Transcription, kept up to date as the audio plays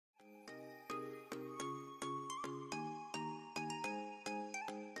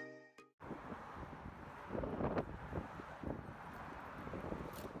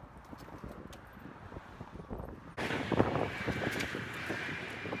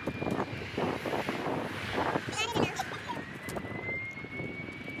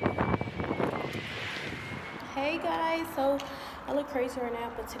Hey guys, so I look crazy right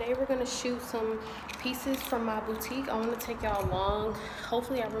now, but today we're gonna shoot some pieces from my boutique. I want to take y'all along.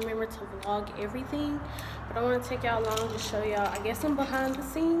 Hopefully I remember to vlog everything, but I want to take y'all along to show y'all, I guess, some behind the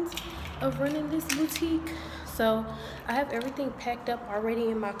scenes of running this boutique. So I have everything packed up already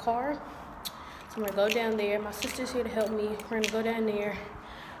in my car, so I'm gonna go down there. My sister's here to help me. We're gonna go down there,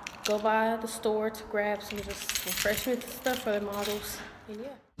 go by the store to grab some just refreshments and stuff for the models, and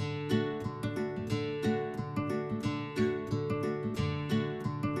yeah.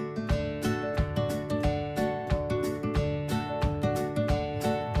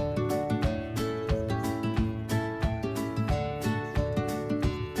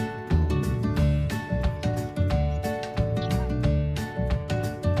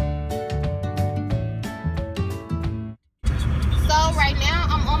 Right now,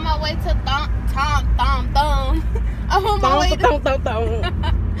 I'm on my way to I'm on my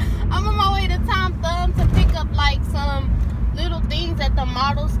way to Tom Thumb to pick up like some little things that the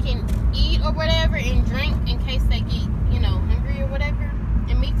models can eat or whatever and drink in case they get, you know, hungry or whatever.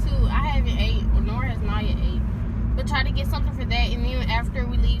 And me too. I haven't ate, or nor has Nia ate. But try to get something for that. And then after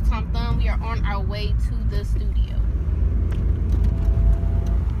we leave Tom Thumb, we are on our way to the studio.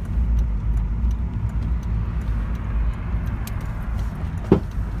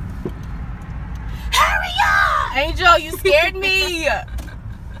 Angel, you scared me. I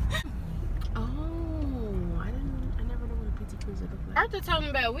never know what a PT Cruiser looks like. Arthur told me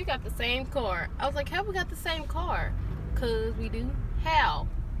about it. We got the same car. I was like, how we got the same car? Cause we do. How?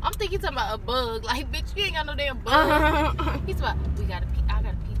 I'm thinking talking about a bug. Like, bitch, you ain't got no damn bug. He's about, I got a PT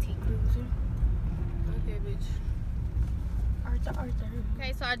Cruiser. Okay, bitch. Arthur.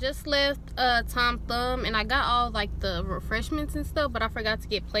 Okay, so I just left Tom Thumb and I got all like the refreshments and stuff, but I forgot to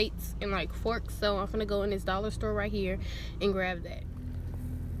get plates and like forks, so I'm gonna go in this dollar store right here and grab that.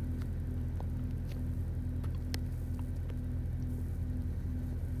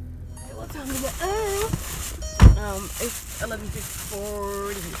 Hey, what time is it? It's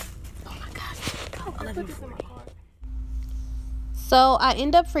 11:40. Oh my god. 11:40. So I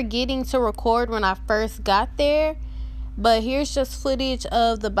end up forgetting to record when I first got there. But here's just footage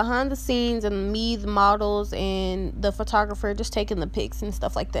of the behind the scenes and me, the models, and the photographer just taking the pics and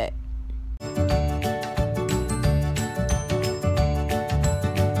stuff like that.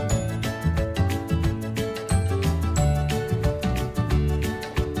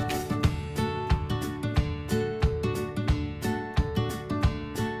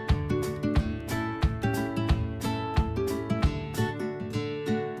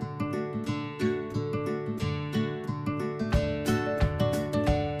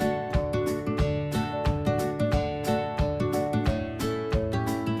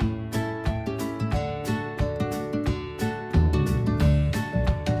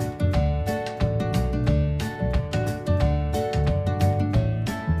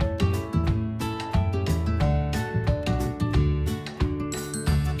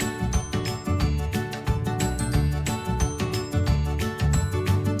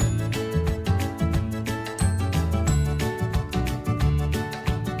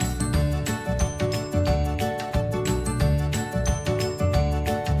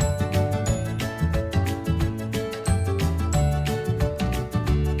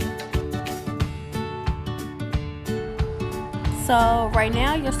 So right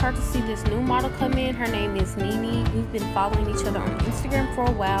now you'll start to see this new model come in. Her name is Nene. We've been following each other on Instagram for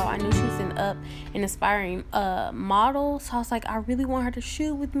a while. I knew she was an up and inspiring model, so I was like, I really want her to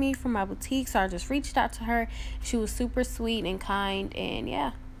shoot with me for my boutique. So I just reached out to her. She was super sweet and kind, and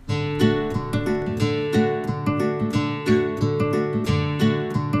yeah.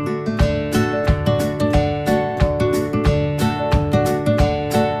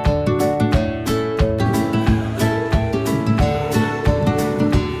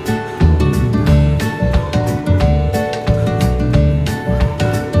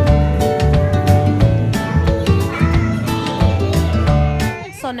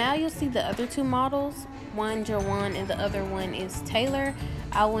 So now you'll see the other two models, one Juwan and the other one is Taylor.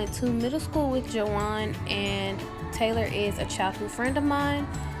 I went to middle school with Juwan, and Taylor is a childhood friend of mine.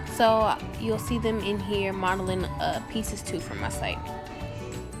 So you'll see them in here modeling pieces too from my site.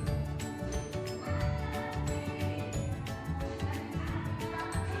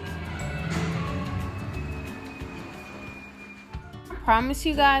 Promise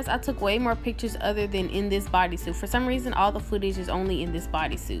you guys, I took way more pictures other than in this bodysuit. For some reason, all the footage is only in this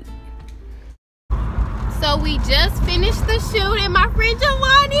bodysuit. So we just finished the shoot and my friend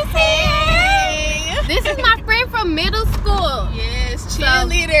Juwan is here. This is my friend from middle school. Yes,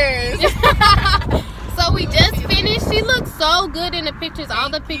 cheerleaders. So we just finished. She looks so good in the pictures. All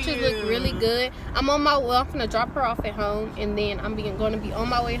the pictures look really good. I'm on my way. I'm gonna drop her off at home, and then I'm going to be on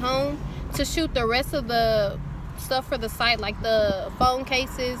my way home to shoot the rest of the stuff for the site, like the phone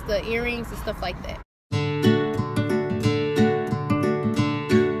cases, the earrings, and stuff like that.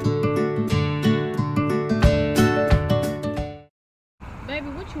 Baby,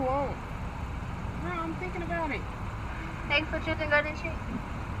 what you want? Girl, I'm thinking about it. Eggs for chicken, golden cheese.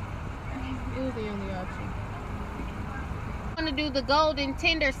 It was the only option. I'm gonna do the golden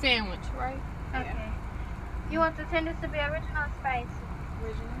tender sandwich, right? Okay. Yeah. You want the tenders to be original or spicy?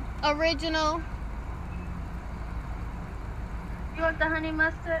 Original. You want the honey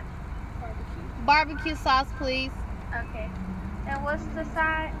mustard? Barbecue sauce, please. Okay. And what's the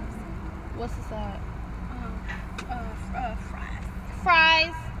side? What's the side? Fries.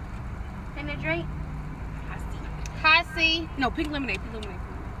 Fries. And a drink? High C. No, pink lemonade.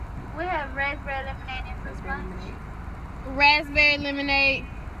 We have raspberry lemonade and fruit punch. Raspberry lemonade.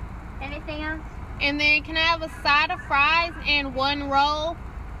 Anything else? And then can I have a side of fries and one roll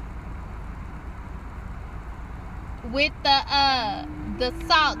with the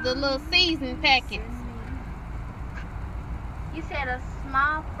salt, the little seasoning packets. You said a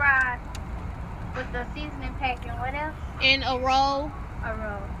small fry with the seasoning packet. What else? And a roll. A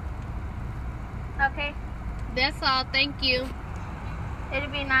roll. Okay. That's all. Thank you. It'll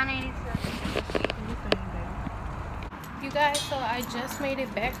be $9.82. You guys, so I just made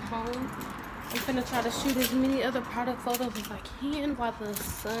it back home. I'm gonna try to shoot as many other product photos as I can while the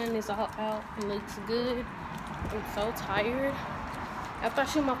sun is all out and looks good. I'm so tired. After I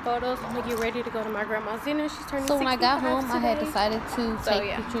shoot my photos, I'm gonna get ready to go to my grandma's dinner. She's turning 65 So when I got home, today. I had decided to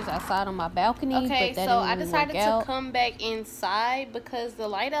take pictures outside on my balcony. Okay, but that so didn't I really decided work out. to come back inside because the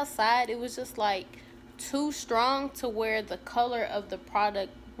light outside, it was just like too strong to where the color of the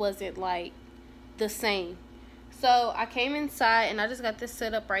product wasn't like the same. So I came inside and I just got this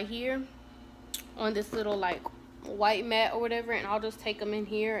set up right here on this little like white mat or whatever, and I'll just take them in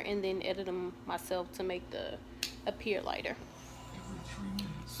here and then edit them myself to make the appear lighter.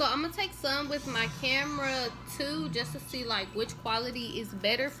 So I'm gonna take some with my camera too, just to see like which quality is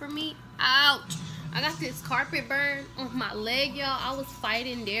better for me. Ouch! I got this carpet burn on my leg, y'all. I was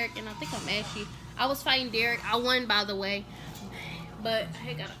fighting Derek, and I think I'm ashy. I was fighting Derek. I won, by the way, but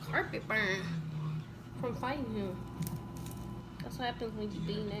I got a carpet burn from fighting him. That's what happens when you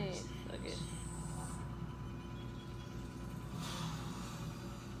beat Nene, I guess.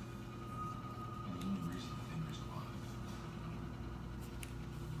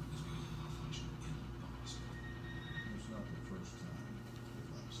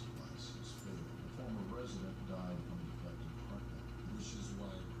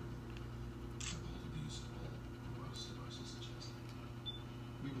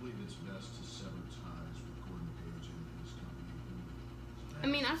 I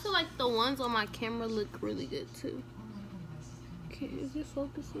mean, I feel like the ones on my camera look really good too. Okay, is it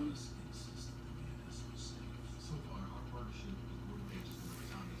focusing?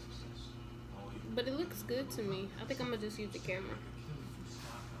 But it looks good to me. I think I'm gonna just use the camera.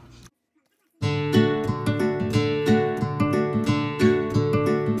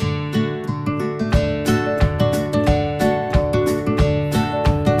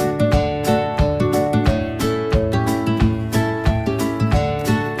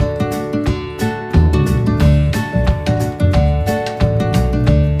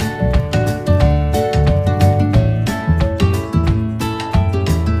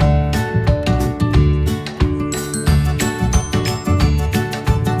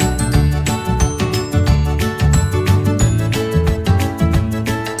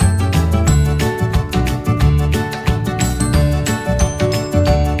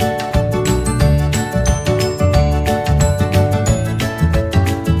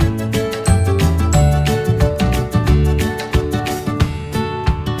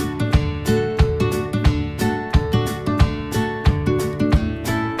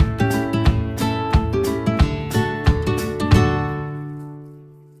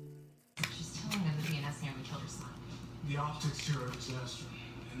 The optics here are a disaster,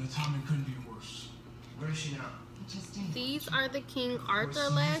 and the timing couldn't be worse. Where is she now? These are the King Arthur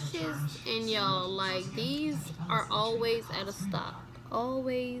lashes, and y'all, like, these are always at a stop.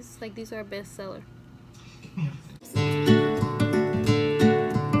 Always, like, these are a bestseller.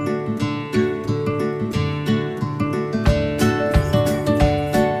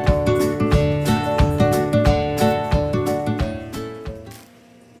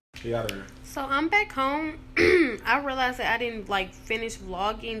 Get out of here. So I'm back home I realized that I didn't like finish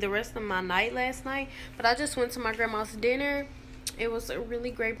vlogging the rest of my night last night, but I just went to my grandma's dinner. It was a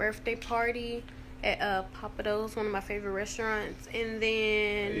really great birthday party at Papado's, one of my favorite restaurants. And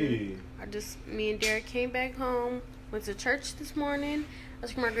then me and Derek came back home, went to church this morning. I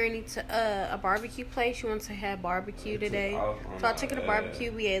took my granny to a barbecue place. She wanted to have barbecue today, so I took her to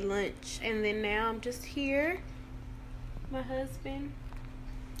barbecue. We ate lunch, and then now I'm just here. My husband,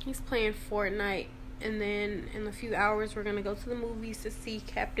 he's playing Fortnite, and then in a few hours we're gonna go to the movies to see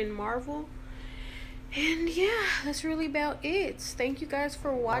Captain Marvel. And yeah, that's really about it. Thank you guys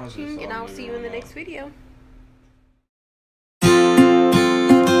for watching, and I'll see you in the next video.